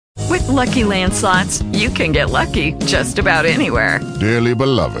Lucky Land Slots, you can get lucky just about anywhere. Dearly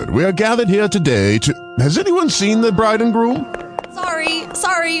beloved, we are gathered here today to... Has anyone seen the bride and groom?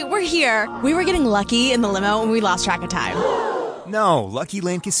 Sorry, we're here. We were getting lucky in the limo and we lost track of time. No, Lucky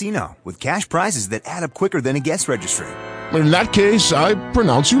Land Casino, with cash prizes that add up quicker than a guest registry. In that case, I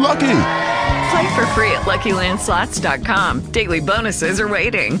pronounce you lucky. Play for free at LuckyLandSlots.com. Daily bonuses are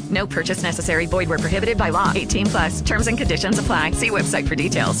waiting. No purchase necessary. Void where prohibited by law. 18+. Terms and conditions apply. See website for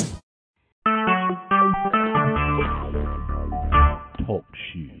details. Talk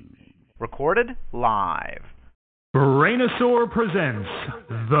shoes. Recorded live. Brainosaur presents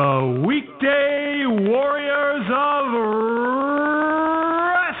the Weekday Warriors of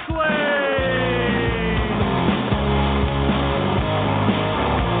Wrestling!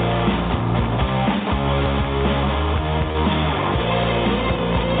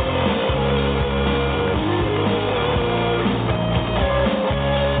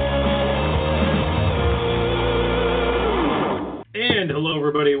 And hello,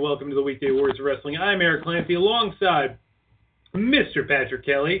 everybody. Welcome to the Weekday Warriors of Wrestling. I'm Eric Clancy, alongside Mr. Patrick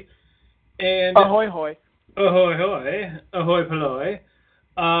Kelly. And ahoy, hoy. Ahoy, hoy. Ahoy, polloi.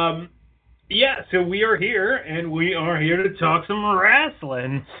 So we are here, and we are here to talk some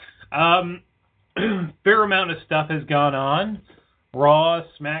wrestling. Fair amount of stuff has gone on. Raw,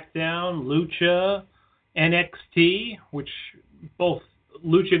 Smackdown, Lucha, NXT, which both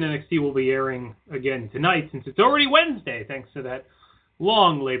Lucha and NXT will be airing again tonight, since it's already Wednesday, thanks to that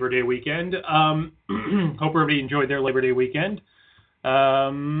long Labor Day weekend. Hope everybody enjoyed their Labor Day weekend. Where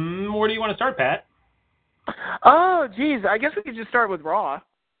do you want to start, Pat? Oh, geez. I guess we could just start with Raw.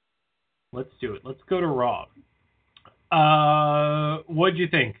 Let's do it. Let's go to Raw. What'd you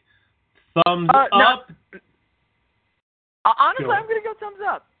think? Thumbs up? Honestly, I'm going to go thumbs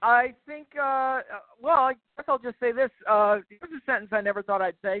up. I think, I guess I'll just say this. Here's a sentence I never thought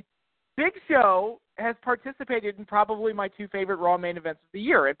I'd say. Big Show has participated in probably my two favorite Raw main events of the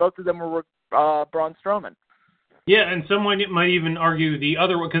year, and both of them were with Braun Strowman. Yeah, and someone might even argue the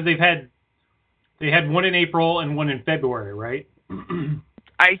other one, because they had one in April and one in February, right?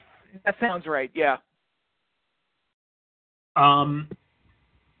 That sounds right, yeah.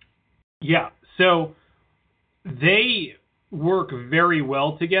 So they work very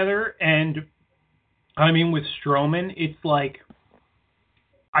well together, and I mean, with Strowman, it's like,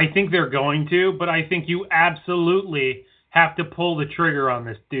 I think they're going to, but I think you absolutely have to pull the trigger on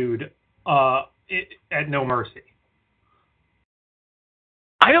this dude at no mercy.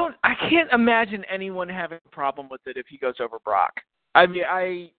 I can't imagine anyone having a problem with it if he goes over Brock. I mean,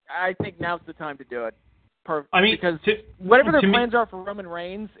 I think now's the time to do it. Because whatever their plans are for Roman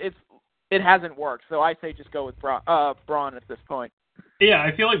Reigns, it hasn't worked. So I say just go with Braun at this point. Yeah,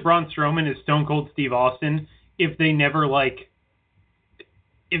 I feel like Braun Strowman is Stone Cold Steve Austin if they never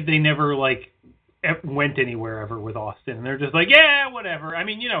went anywhere ever with Austin. And they're just like, yeah, whatever. I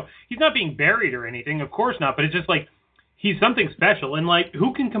mean, he's not being buried or anything, of course not, but it's just like, he's something special, and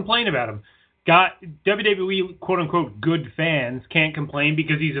who can complain about him? WWE quote-unquote good fans can't complain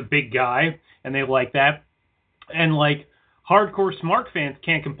because he's a big guy, and they like that. And hardcore smart fans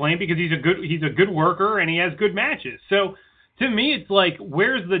can't complain because he's a good worker and he has good matches. So to me, it's like,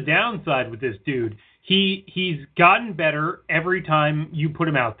 where's the downside with this dude? He's gotten better every time you put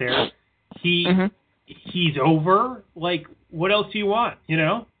him out there. He's over. What else do you want?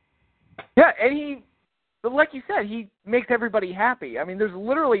 Yeah, and but like you said, he makes everybody happy. I mean, there's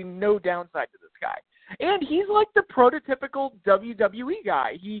literally no downside to this guy. And he's like the prototypical WWE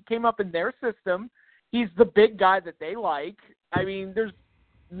guy. He came up in their system. He's the big guy that they like. I mean, there's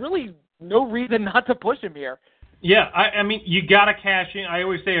really no reason not to push him here. Yeah, I mean, you got to cash in. I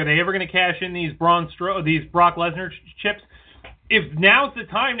always say, are they ever going to cash in these Brock Lesnar chips? If now's the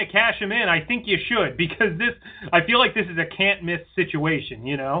time to cash him in, I think you should, because I feel like this is a can't-miss situation,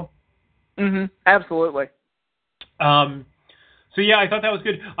 Absolutely. So yeah, I thought that was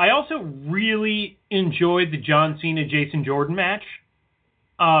good. I also really enjoyed the John Cena Jason Jordan match.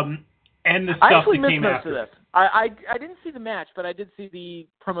 And the stuff that came after. Of this. I didn't see the match, but I did see the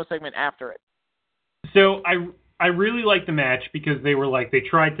promo segment after it. So I really liked the match because they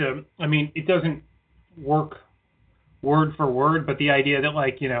tried to, I mean, it doesn't work word for word, but the idea that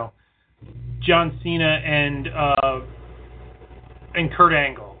John Cena and Kurt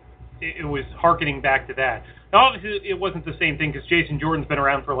Angle, it was hearkening back to that. Now, obviously, it wasn't the same thing because Jason Jordan's been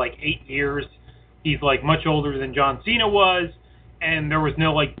around for 8 years. He's much older than John Cena was, and there was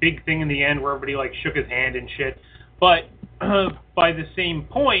no big thing in the end where everybody shook his hand and shit. But by the same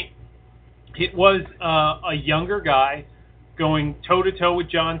point, it was a younger guy going toe to toe with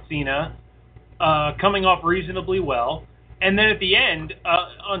John Cena, coming off reasonably well, And then at the end,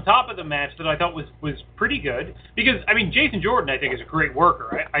 on top of the match that I thought was pretty good, because, I mean, Jason Jordan, I think, is a great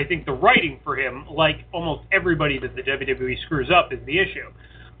worker. I think the writing for him, like almost everybody that the WWE screws up, is the issue.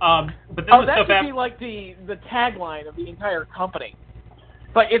 But then that should be like the tagline of the entire company.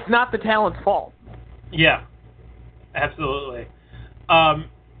 But it's not the talent's fault. Yeah, absolutely.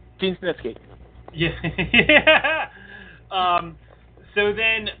 Gene Snitsky. Yeah. So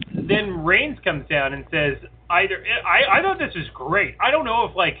then Reigns comes down and says, I thought this is great. I don't know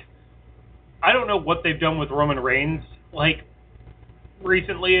what they've done with Roman Reigns, like,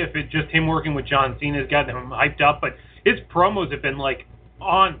 recently, if it's just him working with John Cena has gotten him hyped up, but his promos have been, like,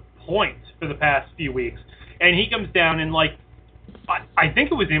 on point for the past few weeks. And he comes down and, like, I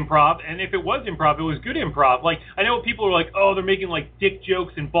think it was improv, and if it was improv, it was good improv. Like, I know people are like, oh, they're making, like, dick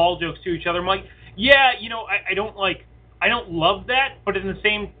jokes and ball jokes to each other. I'm like, yeah, you know, I don't love that, but in the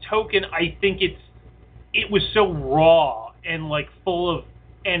same token, I think it was so raw and, like, full of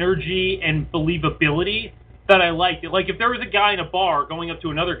energy and believability that I liked it. Like, if there was a guy in a bar going up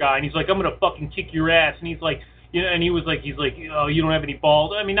to another guy and he's like, I'm gonna fucking kick your ass, and he's like, you know, and he's like, oh, you don't have any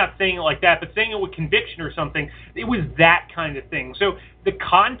balls. I mean, not saying it like that, but saying it with conviction or something. It was that kind of thing. So the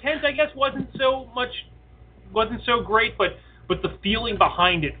content, I guess, wasn't so great, but the feeling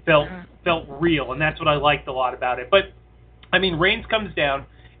behind it felt real, and that's what I liked a lot about it. But I mean, Reigns comes down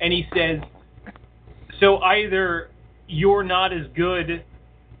and he says, so either you're not as good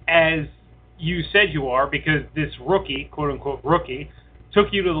as you said you are because this rookie, quote unquote rookie,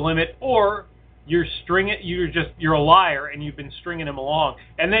 took you to the limit, or you're a liar and you've been stringing him along.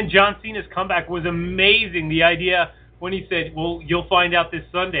 And then John Cena's comeback was amazing. The idea when he said, well, you'll find out this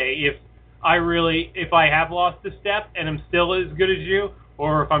Sunday if I have lost a step and I'm still as good as you,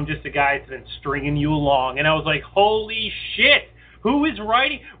 or if I'm just a guy that's been stringing you along. And I was like, holy shit,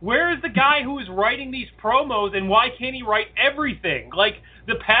 where is the guy who is writing these promos, and why can't he write everything? Like,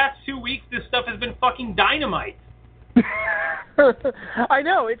 the past 2 weeks, this stuff has been fucking dynamite. I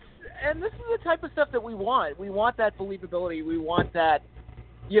know, and this is the type of stuff that we want. We want that believability. We want that,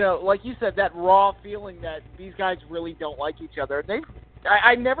 you know, like you said, that raw feeling that these guys really don't like each other.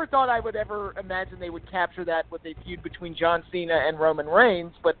 I never thought I would ever imagine they would capture that with a feud between John Cena and Roman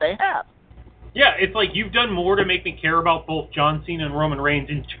Reigns, but they have. Yeah, it's like you've done more to make me care about both John Cena and Roman Reigns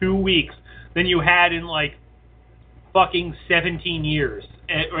in 2 weeks than you had in, like, fucking 17 years,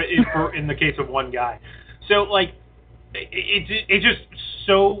 in the case of one guy. So, like, it's just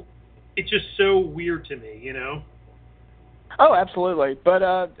so weird to me, you know? Oh, absolutely.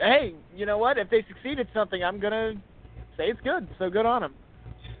 But, hey, you know what? If they succeed at something, I'm going to say it's good. So good on them.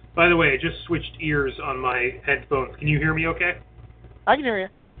 By the way, I just switched ears on my headphones. Can you hear me okay? I can hear you.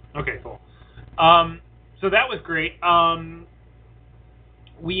 Okay, cool. So that was great.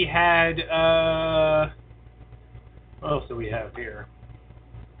 We had, what else do we have here?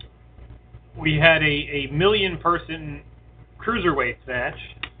 We had a million-person cruiserweights match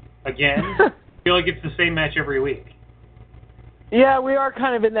again. I feel like it's the same match every week. Yeah, we are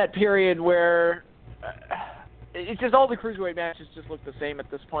kind of in that period where it's just all the cruiserweight matches just look the same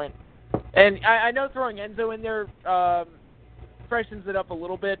at this point. And I know throwing Enzo in there freshens it up a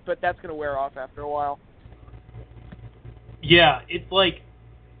little bit, but that's going to wear off after a while. Yeah, it's like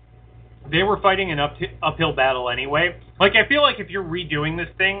they were fighting an uphill battle anyway. Like, I feel like if you're redoing this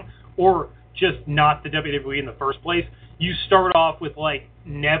thing, or just not the WWE in the first place, you start off with, like,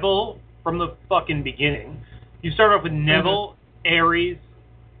 Neville from the fucking beginning. You start off with Neville, Aries,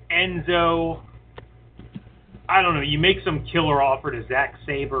 Enzo, I don't know, you make some killer offer to Zack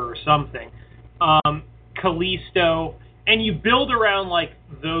Sabre or something, Kalisto, and you build around, like,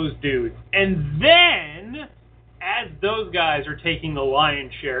 those dudes. And then, as those guys are taking the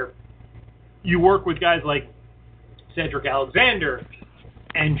lion's share, you work with guys like Cedric Alexander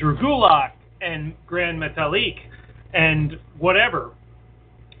and Drew Gulak and Grand Metalik and whatever.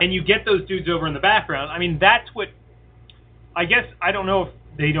 And you get those dudes over in the background. I mean, that's what, I guess, I don't know if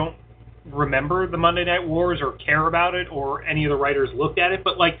they don't remember the Monday Night Wars or care about it or any of the writers looked at it,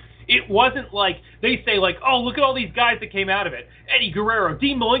 but, like, it wasn't like they say, like, oh, look at all these guys that came out of it. Eddie Guerrero,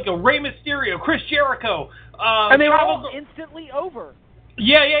 Dean Malenko, Rey Mysterio, Chris Jericho. And they were all instantly over.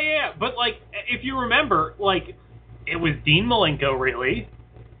 Yeah. But, like, if you remember, like, it was Dean Malenko, really,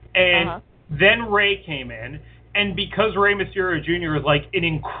 and then Rey came in, and because Rey Mysterio Jr. is, like, an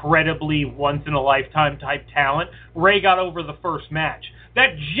incredibly once-in-a-lifetime type talent, Rey got over the first match.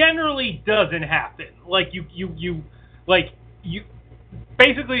 That generally doesn't happen. Like,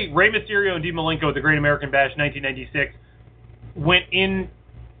 basically, Rey Mysterio and Dean Malenko at the Great American Bash 1996 went in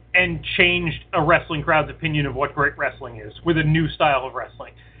and changed a wrestling crowd's opinion of what great wrestling is with a new style of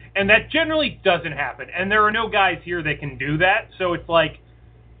wrestling. And that generally doesn't happen. And there are no guys here that can do that. So it's like,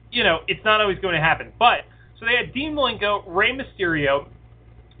 it's not always going to happen. But, so they had Dean Malenko, Rey Mysterio,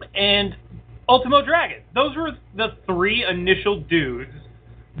 and Ultimo Dragon. Those were the 3 initial dudes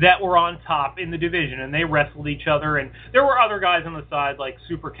that were on top in the division. And they wrestled each other. And there were other guys on the side like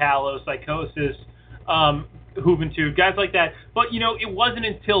Super Calo, Psychosis, Juventud, guys like that. But, it wasn't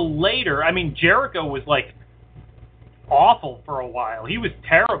until later. I mean, Jericho was like awful for a while. He was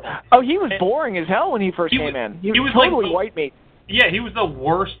terrible. Oh, he was boring as hell when he first came in. He was totally like white meat. Yeah, he was the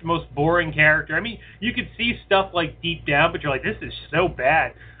worst, most boring character. I mean, you could see stuff like deep down, but you're like, this is so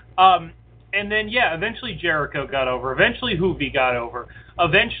bad. And then, eventually Jericho got over. Eventually Hoovy got over.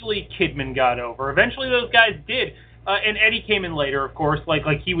 Eventually Kidman got over. Eventually those guys did. And Eddie came in later, of course. Like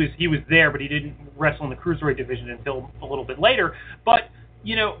he was there, but he didn't wrestle in the Cruiserweight division until a little bit later. But,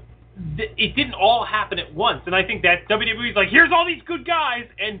 it didn't all happen at once. And I think that WWE's like, here's all these good guys.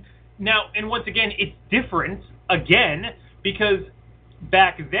 And once again, it's different again, because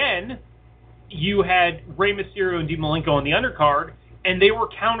back then you had Rey Mysterio and Dean Malenko on the undercard, and they were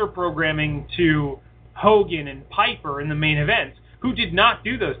counter-programming to Hogan and Piper in the main events, who did not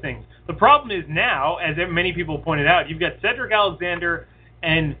do those things. The problem is now, as many people pointed out, you've got Cedric Alexander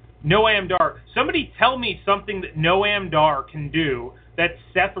and Noam Dar. Somebody tell me something that Noam Dar can do that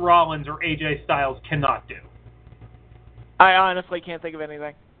Seth Rollins or AJ Styles cannot do. I honestly can't think of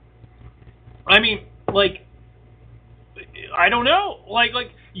anything. I mean, I don't know.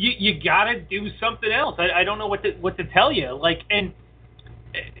 You gotta do something else. I don't know what to tell you. And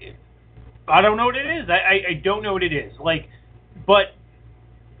I don't know what it is. I don't know what it is. But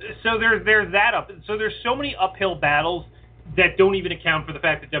so there's that up. So there's so many uphill battles that don't even account for the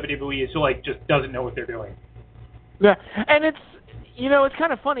fact that WWE is just doesn't know what they're doing. Yeah, and it's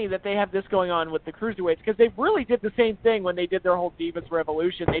kind of funny that they have this going on with the Cruiserweights, because they really did the same thing when they did their whole Divas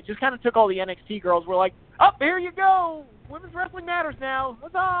Revolution. They just kind of took all the NXT girls, were like, here you go, women's wrestling matters now,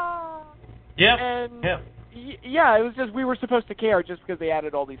 huzzah! Yeah, and yeah, it was just, we were supposed to care just because they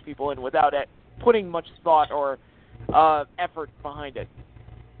added all these people in without it putting much thought or effort behind it.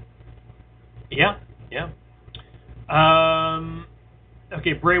 Yeah.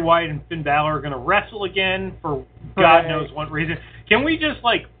 Okay, Bray Wyatt and Finn Balor are going to wrestle again for God knows what reason. Can we just,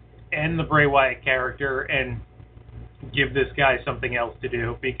 end the Bray Wyatt character and give this guy something else to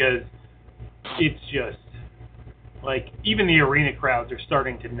do? Because it's just, even the arena crowds are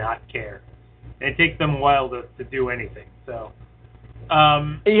starting to not care. It takes them a while to do anything, so...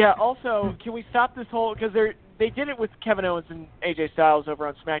 also, can we stop this whole... Because they did it with Kevin Owens and AJ Styles over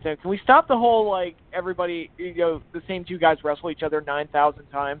on SmackDown. Can we stop the whole, everybody, the same 2 guys wrestle each other 9,000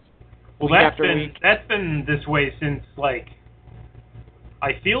 times? Well, that's been this way since,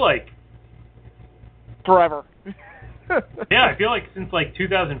 I feel like... forever. Yeah, I feel like since,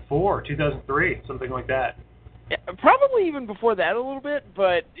 2004, 2003, something like that. Yeah, probably even before that a little bit,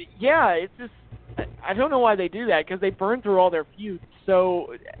 but, yeah, it's just... I don't know why they do that, because they burn through all their feuds.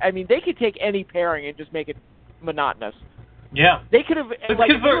 So, I mean, they could take any pairing and just make it monotonous. Yeah. They could have, if they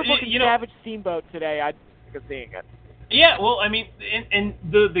were booking Savage Steamboat today, I'd be seeing it. Yeah, well, I mean, and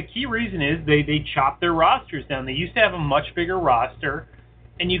the key reason is they chopped their rosters down. They used to have a much bigger roster,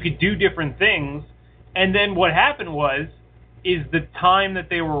 and you could do different things. And then what happened is the time that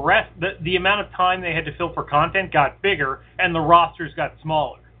they were the amount of time they had to fill for content got bigger, and the rosters got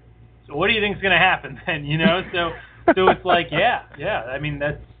smaller. So what do you think is going to happen then? So it's yeah. I mean,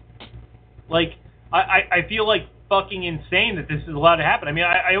 that's I feel fucking insane that this is allowed to happen. I mean,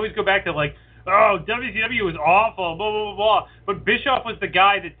 I always go back to WCW was awful, blah, blah, blah, blah. But Bischoff was the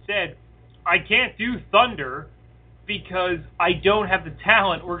guy that said, I can't do Thunder because I don't have the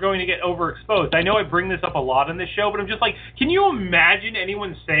talent. We're going to get overexposed. I know I bring this up a lot on this show, but I'm just can you imagine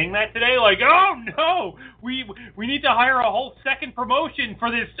anyone saying that today? Oh no, we need to hire a whole second promotion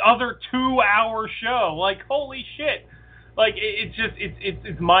for this other 2-hour show. Holy shit.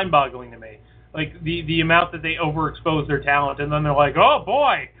 It's mind-boggling to me. The amount that they overexpose their talent, and then they're like, oh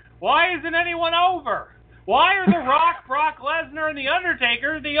boy, why isn't anyone over? Why are The Rock, Brock Lesnar, and The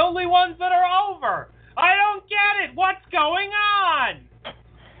Undertaker the only ones that are over? I don't get it. What's going on?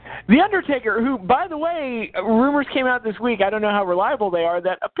 The Undertaker, who, by the way, rumors came out this week, I don't know how reliable they are,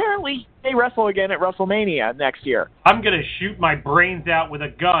 that apparently they wrestle again at WrestleMania next year. I'm going to shoot my brains out with a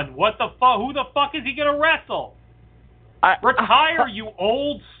gun. What the fuck? Who the fuck is he going to wrestle? Retire, you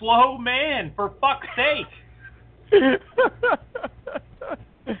old, slow man, for fuck's sake.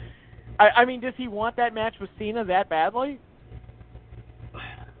 I mean, does he want that match with Cena that badly?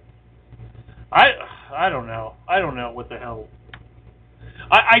 I don't know. I don't know what the hell.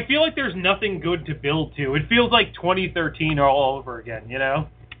 I feel like there's nothing good to build to. It feels like 2013 all over again,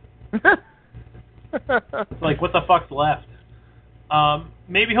 It's like, what the fuck's left?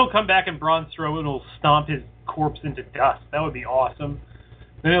 Maybe he'll come back and Braun Strowman will stomp his corpse into dust. That would be awesome.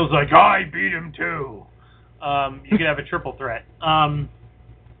 Then it was like, I beat him too. You could have a triple threat. All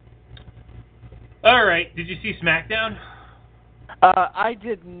right. Did you see Smackdown? I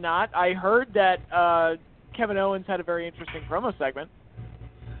did not. I heard that Kevin Owens had a very interesting promo segment.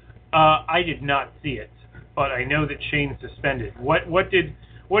 I did not see it, but I know that Shane's suspended. What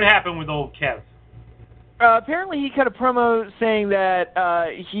happened with old Kev? Apparently, he cut a promo saying that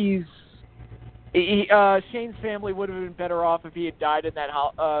Shane's family would have been better off if he had died in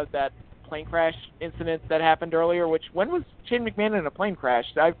that plane crash incident that happened earlier. When was Shane McMahon in a plane crash?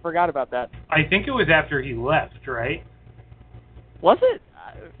 I forgot about that. I think it was after he left, right? Was it?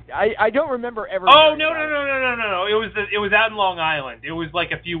 I don't remember ever. Oh no! It was out in Long Island. It was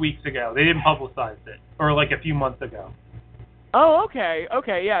like a few weeks ago. They didn't publicize it, or like a few months ago. Oh, okay,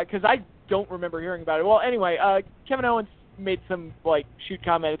 yeah, because I don't remember hearing about it. Well, anyway, Kevin Owens made some shoot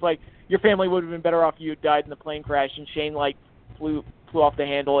comment. It's like, your family would have been better off if you had died in the plane crash, and Shane flew off the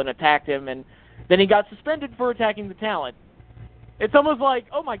handle and attacked him, and then he got suspended for attacking the talent. It's almost like,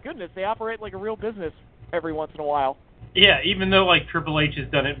 oh my goodness, they operate like a real business every once in a while. Yeah, even though Triple H has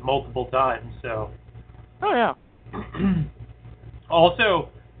done it multiple times, so. Oh yeah. Also,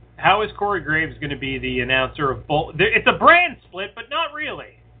 how is Corey Graves going to be the announcer of both? It's a brand split, but not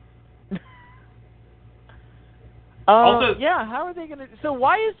really. Also, yeah, how are they going to... So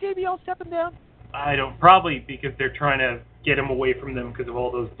why is JBL stepping down? Probably because they're trying to get him away from them because of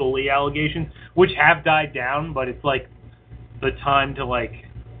all those bully allegations, which have died down, but it's the time to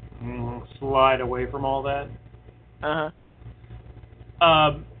slide away from all that. I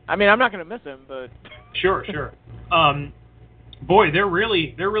mean, I'm not going to miss him, but... Sure. Boy, they're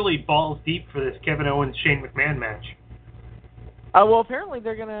really balls deep for this Kevin Owens Shane McMahon match. Well, apparently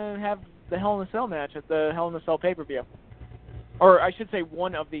they're going to have the Hell in a Cell match at the Hell in a Cell pay-per-view. Or I should say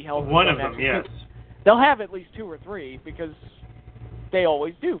one of the Hell in a Cell matches. One of them, yes. They'll have at least 2 or 3, because they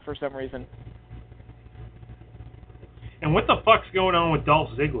always do for some reason. And what the fuck's going on with Dolph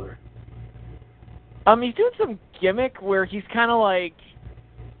Ziggler? He's doing some gimmick where he's kind of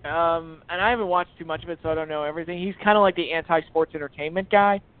and I haven't watched too much of it, so I don't know everything. He's kind of like the anti-sports entertainment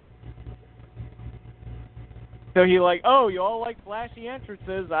guy. So he oh, you all like flashy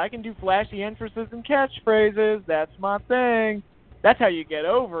entrances. I can do flashy entrances and catchphrases. That's my thing. That's how you get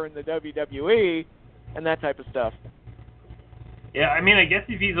over in the WWE and that type of stuff. Yeah, I mean, I guess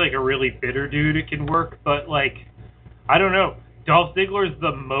if he's a really bitter dude, it can work, but I don't know. Dolph Ziggler's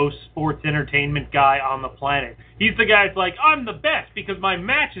the most sports entertainment guy on the planet. He's the guy that's I'm the best because my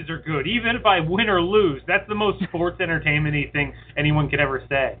matches are good, even if I win or lose. That's the most sports entertainment-y thing anyone could ever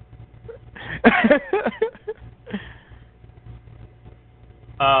say.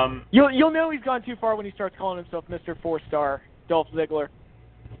 You'll know he's gone too far when he starts calling himself Mr. 4-Star, Dolph Ziggler.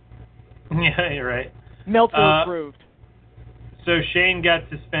 Yeah, you're right. Meltzer approved. So Shane got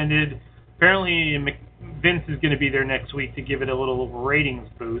suspended. Apparently Vince is going to be there next week to give it a little ratings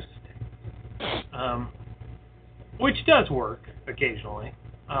boost, which does work occasionally,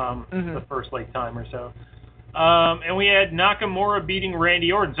 the first time or so. And we had Nakamura beating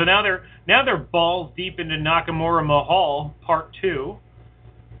Randy Orton. So now they're balls deep into Nakamura Mahal Part 2,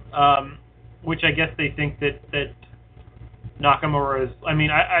 which I guess they think that Nakamura is. I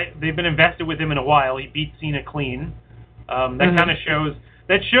mean, they've been invested with him in a while. He beat Cena clean. That kind of shows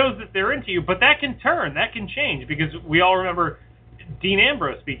that they're into you, but that can turn, that can change, because we all remember Dean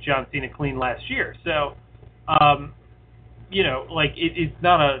Ambrose beat John Cena clean last year. So, it's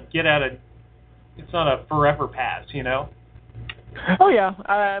not a forever pass, Oh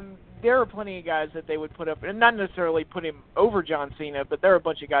yeah, there are plenty of guys that they would put up, and not necessarily put him over John Cena, but there are a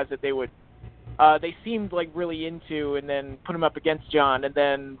bunch of guys that they would, they seemed really into, and then put him up against John, and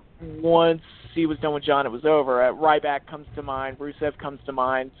then once he was done with John, it was over. Ryback comes to mind, Rusev comes to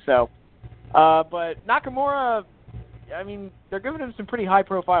mind. So, but Nakamura, I mean, they're giving him some pretty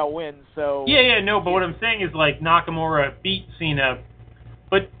high-profile wins. So but what I'm saying is Nakamura beat Cena,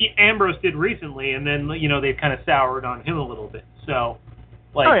 but Ambrose did recently, and then they've kind of soured on him a little bit. So,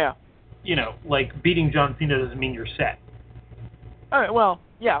 beating John Cena doesn't mean you're set. All right, well,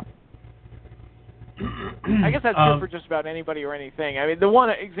 yeah. I guess that's good for just about anybody or anything. I mean, the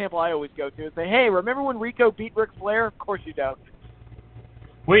one example I always go to is say, hey, remember when Rico beat Ric Flair? Of course you don't.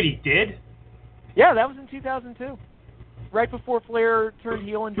 Wait, he did? Yeah, that was in 2002. Right before Flair turned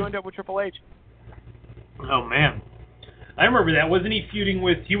heel and joined up with Triple H. Oh, man. I remember that. Wasn't he feuding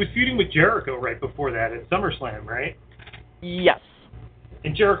with Jericho right before that at SummerSlam, right? Yes.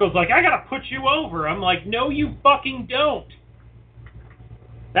 And Jericho's like, I gotta put you over. I'm like, no, you fucking don't.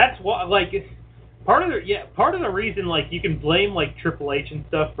 That's why, like, it's part of the reason, like, you can blame, like, Triple H and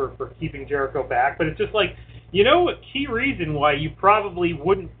stuff for keeping Jericho back, but it's just like, you know, a key reason why you probably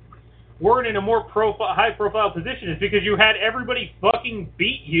weren't in a more high-profile position is because you had everybody fucking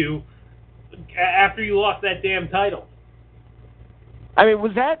beat you after you lost that damn title. I mean,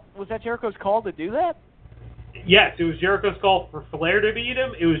 was that Jericho's call to do that? Yes, it was Jericho's call for Flair to beat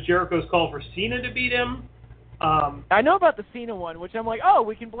him. It was Jericho's call for Cena to beat him. I know about the Cena one, which I'm like, oh,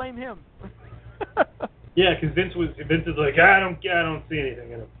 we can blame him. Yeah, because Vince is like, I don't see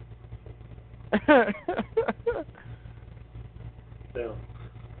anything in him. So,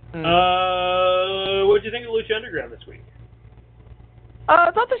 what did you think of Lucha Underground this week?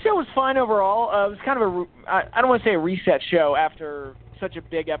 I thought the show was fine overall. It was kind of I don't want to say a reset show after such a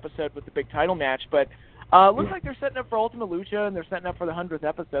big episode with the big title match, but looks like they're setting up for Ultimate Lucha, and they're setting up for the 100th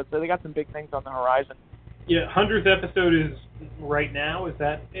episode, so they got some big things on the horizon. Yeah, 100th episode is right now, is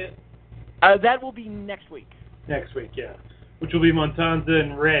that it? That will be next week. Next week, yeah. Which will be Montanza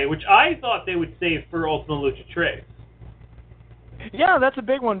and Ray, which I thought they would save for Ultimate Lucha Tres. Yeah, that's a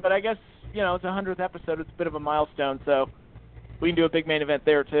big one, but I guess, you know, it's a 100th episode. It's a bit of a milestone, so we can do a big main event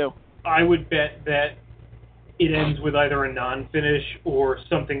there, too. I would bet that it ends with either a non-finish or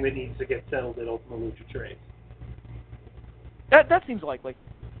something that needs to get settled at Ultimate Lucha Tres. That seems likely.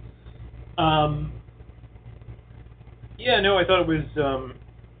 Yeah, no, I thought it was.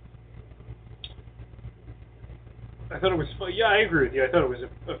 Yeah, I agree with you. I thought it was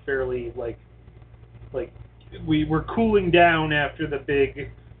a fairly like we were cooling down after the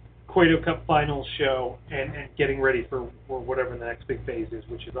big Cueto Cup Finals show and getting ready for whatever the next big phase is,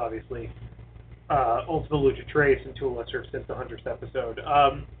 which is obviously Ultimate Lucha Tres and to a lesser extent the 100th episode.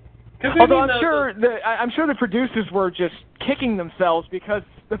 Although I'm sure the producers were just kicking themselves because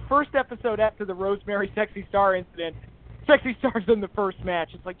the first episode after the Rosemary Sexy Star incident, Sexy Star's in the first match.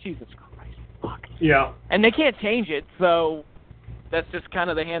 It's like, Jesus Christ, fuck. Yeah. And they can't change it, so that's just kind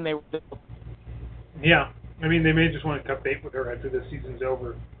of the hand they were dealt. Yeah. I mean, they may just want to cut bait with her after the season's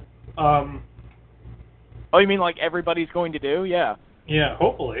over. Oh, you mean like everybody's going to do? Yeah. Yeah,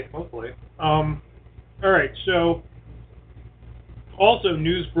 hopefully. All right, so also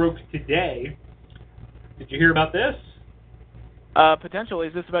news broke today. Did you hear about this? Potentially.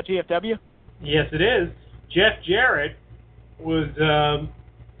 Is this about GFW? Yes, it is. Jeff Jarrett was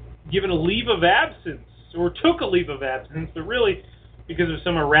given a leave of absence, or took a leave of absence, but really, because of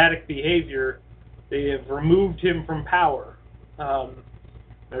some erratic behavior, they have removed him from power.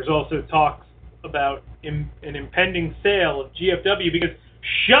 There's also talks about an impending sale of GFW, because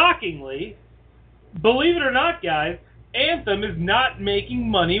shockingly, believe it or not, guys, Anthem is not making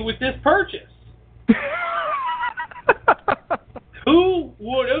money with this purchase. Who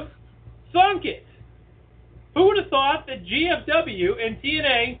would have thunk it? Who would have thought that GFW and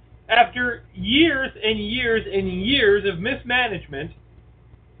TNA, after years and years and years of mismanagement,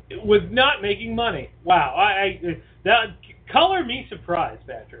 was not making money? Wow. That color me surprised,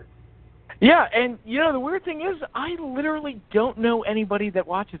 Patrick. Yeah, and, you know, the weird thing is, I literally don't know anybody that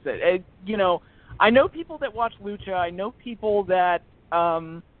watches it. You know, I know people that watch Lucha. I know people that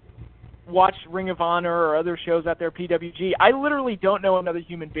watch Ring of Honor or other shows out there, PWG. I literally don't know another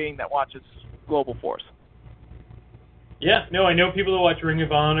human being that watches Global Force. Yeah, no, I know people that watch Ring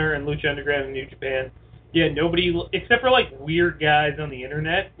of Honor and Lucha Underground and New Japan. Yeah, nobody, except for, like, weird guys on the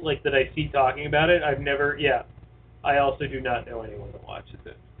internet, like, that I see talking about it, I also do not know anyone that watches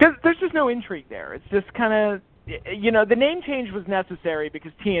it. Because there's just no intrigue there. It's just kind of, you know, the name change was necessary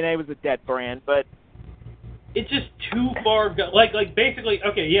because TNA was a dead brand, but it's just too far, like basically,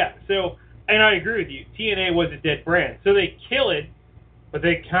 okay, yeah, so, and I agree with you, TNA was a dead brand, so they kill it, but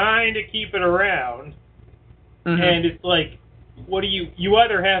they kind of keep it around. Mm-hmm. And it's like, what do you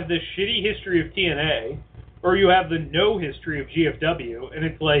either have this shitty history of TNA, or you have the no history of GFW, and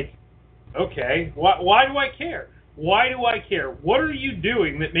it's like, okay, why do I care? Why do I care? What are you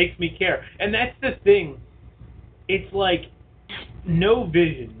doing that makes me care? And that's the thing. It's like, no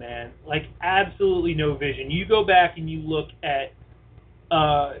vision, man. Like, absolutely no vision. You go back and you look at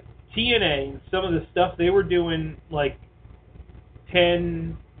TNA and some of the stuff they were doing, like,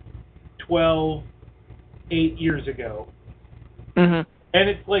 10, 12, 8 years ago. Mm-hmm. And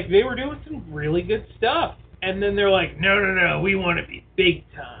it's like they were doing some really good stuff. And then they're like, no, we want to be big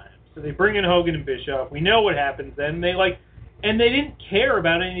time. So they bring in Hogan and Bischoff. We know what happens then. They didn't care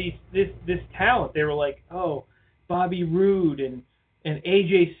about any of this talent. They were like, oh, Bobby Roode and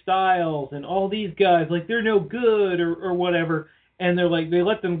AJ Styles and all these guys, like, they're no good or whatever. And they're like, they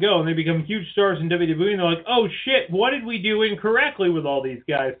let them go and they become huge stars in WWE. And they're like, oh shit, what did we do incorrectly with all these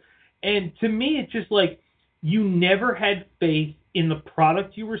guys? And to me, it's just like, you never had faith in the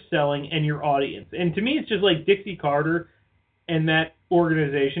product you were selling and your audience. And to me, it's just like Dixie Carter and that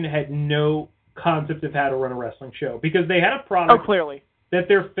organization had no concept of how to run a wrestling show, because they had a product clearly that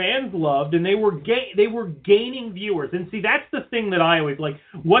their fans loved, and they were gaining viewers. And see, that's the thing that I always like.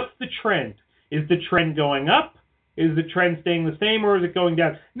 What's the trend? Is the trend going up? Is the trend staying the same, or is it going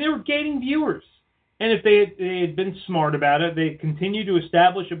down? And they were gaining viewers. And if they had been smart about it, they continued to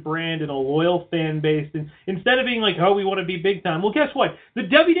establish a brand and a loyal fan base. And instead of being like, oh, we want to be big time. Well, guess what? The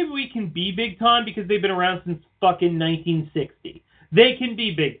WWE can be big time because they've been around since fucking 1960. They can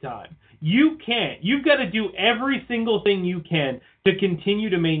be big time. You can't. You've got to do every single thing you can to continue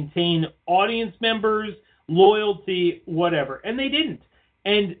to maintain audience members, loyalty, whatever. And they didn't.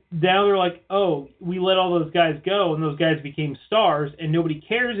 And now they're like, oh, we let all those guys go, and those guys became stars, and nobody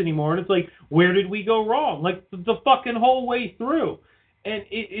cares anymore. And it's like, where did we go wrong? Like, the fucking whole way through. And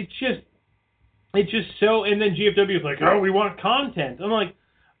it's just so, and then GFW is like, oh, we want content. I'm like,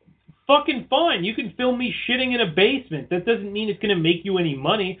 fucking fine. You can film me shitting in a basement. That doesn't mean it's going to make you any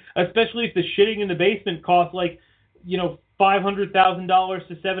money, especially if the shitting in the basement costs, like, you know, $500,000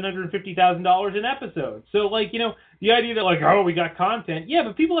 to $750,000 an episode. So, like, you know, the idea that, like, oh, we got content. Yeah,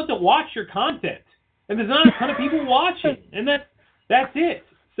 but people have to watch your content. And there's not a ton of people watching. And that's it.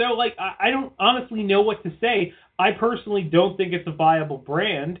 So, like, I don't honestly know what to say. I personally don't think it's a viable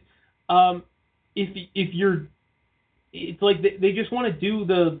brand. If you're... It's like they just want to do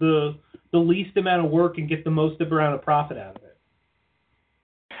the least amount of work and get the most amount of profit out of it.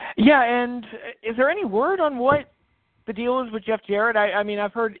 Yeah, and is there any word on what the deal is with Jeff Jarrett? I mean,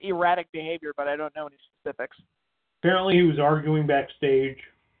 I've heard erratic behavior, but I don't know any specifics. Apparently he was arguing backstage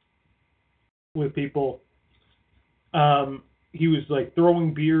with people. He was, like,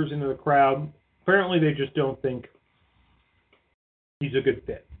 throwing beers into the crowd. Apparently they just don't think he's a good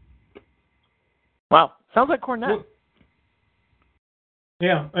fit. Wow. Sounds like Cornette. Well,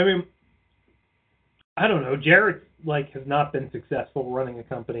 yeah, I mean, I don't know. Jarrett, like, has not been successful running a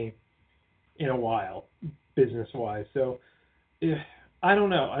company in a while, business-wise. So, I don't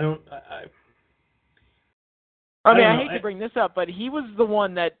know. I hate to bring this up, but he was the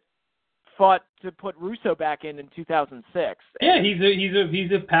one that fought to put Russo back in 2006. Yeah,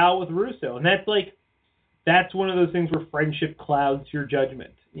 he's a pal with Russo, and that's one of those things where friendship clouds your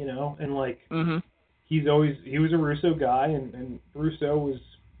judgment, you know, and like. Mm-hmm. He was a Russo guy, and Russo was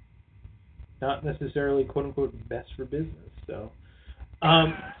not necessarily, quote unquote, best for business. So,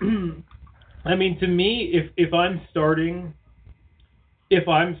 I mean, to me, if I'm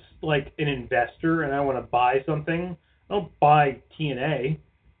like an investor and I want to buy something, I don't buy TNA.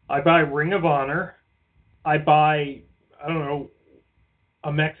 I buy Ring of Honor. I buy, I don't know,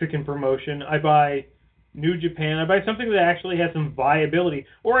 a Mexican promotion. I buy New Japan. I buy something that actually has some viability,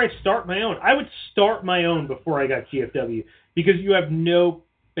 or I start my own. I would start my own before I got GFW, because you have no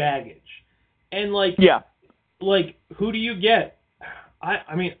baggage. And like, yeah, like, who do you get?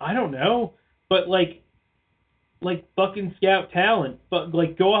 I mean, I don't know, but like fucking scout talent, but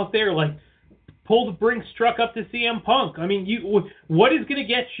like go out there, like pull the Brinks truck up to CM Punk. I mean, what is going to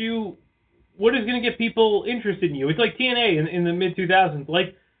get you? What is going to get people interested in you? It's like TNA in the mid 2000s.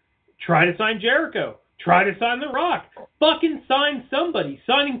 Like, try to sign Jericho. Try to sign The Rock. Fucking sign somebody.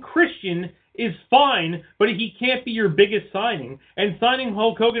 Signing Christian is fine, but he can't be your biggest signing. And signing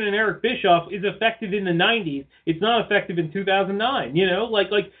Hulk Hogan and Eric Bischoff is effective in the 90s. It's not effective in 2009. You know, like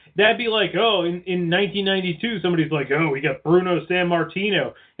that'd be like, oh, in 1992, somebody's like, oh, we got Bruno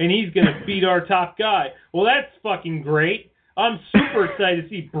Sammartino, and he's gonna beat our top guy. Well, that's fucking great. I'm super excited to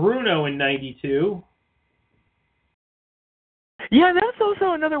see Bruno in 92. Yeah, that's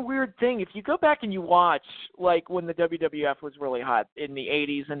also another weird thing. If you go back and you watch, like, when the WWF was really hot in the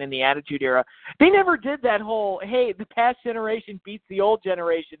 80s and in the Attitude Era, they never did that whole, hey, the past generation beats the old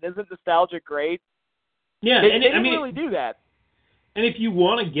generation. Isn't nostalgia great? Yeah, they didn't really do that. And if you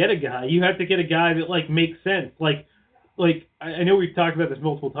want to get a guy, you have to get a guy that, like, makes sense. Like I know we've talked about this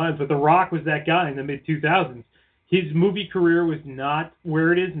multiple times, but The Rock was that guy in the mid-2000s. His movie career was not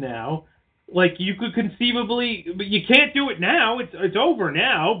where it is now. Like, you could conceivably, but you can't do it now. It's over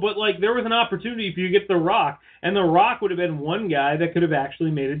now. But like, there was an opportunity for you to get The Rock, and The Rock would have been one guy that could have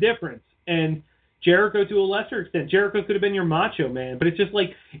actually made a difference. And Jericho, to a lesser extent, Jericho could have been your Macho Man. But it's just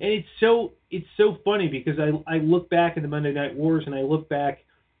like, and it's so funny because I look back at the Monday Night Wars, and I look back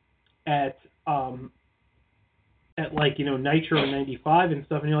at like, you know, Nitro in '95 and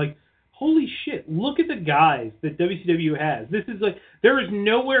stuff, and you're like, holy shit, look at the guys that WCW has. This is like, there is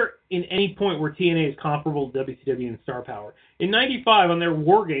nowhere in any point where TNA is comparable to WCW in star power. In '95, on their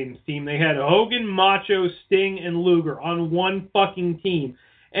War Games team, they had Hogan, Macho, Sting, and Luger on one fucking team.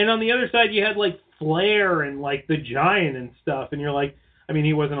 And on the other side, you had like Flair and like the Giant and stuff, and you're like, I mean,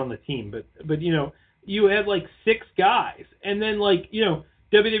 he wasn't on the team, but you know, you had like 6 guys, and then like, you know,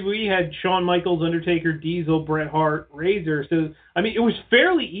 WWE had Shawn Michaels, Undertaker, Diesel, Bret Hart, Razor. So I mean, it was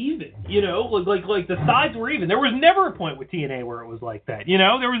fairly even. You know, like the sides were even. There was never a point with TNA where it was like that. You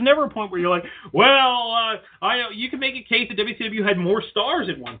know, there was never a point where you're like, well, you can make a case that WCW had more stars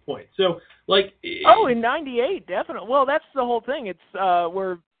at one point. So like, in '98, definitely. Well, that's the whole thing. It's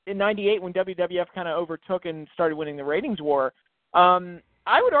where in '98 when WWF kind of overtook and started winning the ratings war.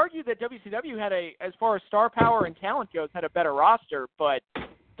 I would argue that WCW had as far as star power and talent goes, had a better roster, but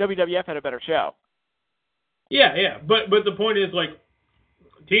WWF had a better show. Yeah, but the point is, like,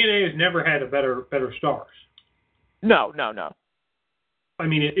 TNA has never had a better stars. No. I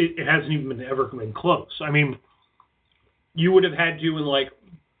mean, it hasn't even ever been close. I mean, you would have had to in like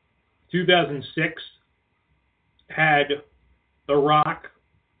 2006 had The Rock,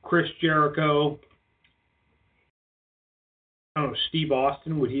 Chris Jericho. I don't know, Steve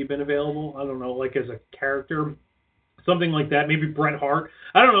Austin, would he have been available? I don't know, like as a character, something like that. Maybe Bret Hart.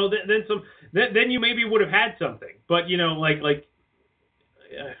 I don't know. Then you maybe would have had something. But you know, like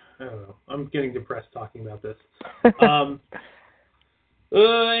I don't know. I'm getting depressed talking about this.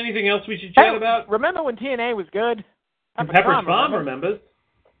 Anything else we should chat about? Remember when TNA was good? Pepper's Farm remembers.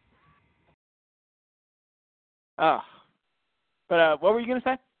 Oh, but what were you gonna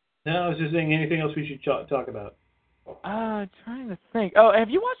say? No, I was just saying anything else we should talk about. Trying to think. Oh, have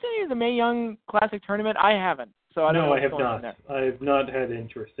you watched any of the Mae Young Classic Tournament? I haven't, so I don't know. No, I have not. I have not had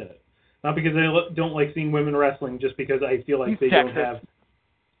interest in it. Not because I don't like seeing women wrestling, just because I feel like they don't have.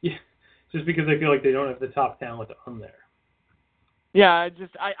 Yeah, just because I feel like they don't have the top talent on there. Yeah,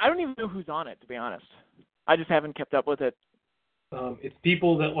 I don't even know who's on it, to be honest. I just haven't kept up with it. It's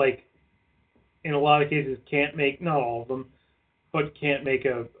people that, like, in a lot of cases can't make, not all of them, but can't make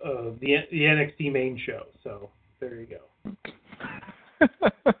the NXT main show. So there you go.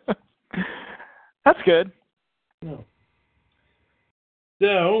 That's good. No.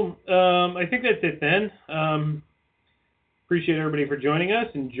 So I think that's it then. Appreciate everybody for joining us.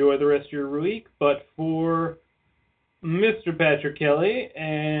 Enjoy the rest of your week. But for Mr. Patrick Kelly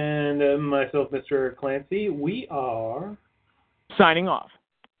and myself, Mr. Eric Clancy, we are signing off.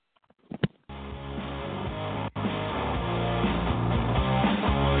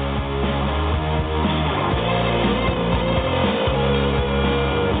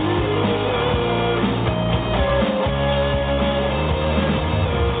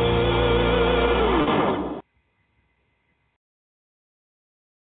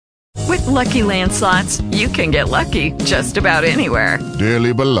 With Lucky Land Slots, you can get lucky just about anywhere.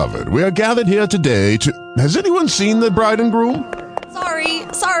 Dearly beloved, we are gathered here today to... Has anyone seen the bride and groom?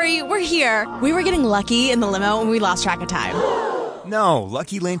 Sorry, we're here. We were getting lucky in the limo and we lost track of time. No,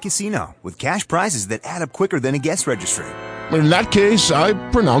 Lucky Land Casino, with cash prizes that add up quicker than a guest registry. In that case, I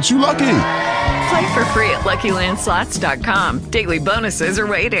pronounce you lucky. Play for free at LuckyLandSlots.com. Daily bonuses are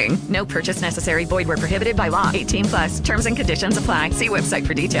waiting. No purchase necessary. Void where prohibited by law. 18+. Terms and conditions apply. See website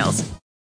for details.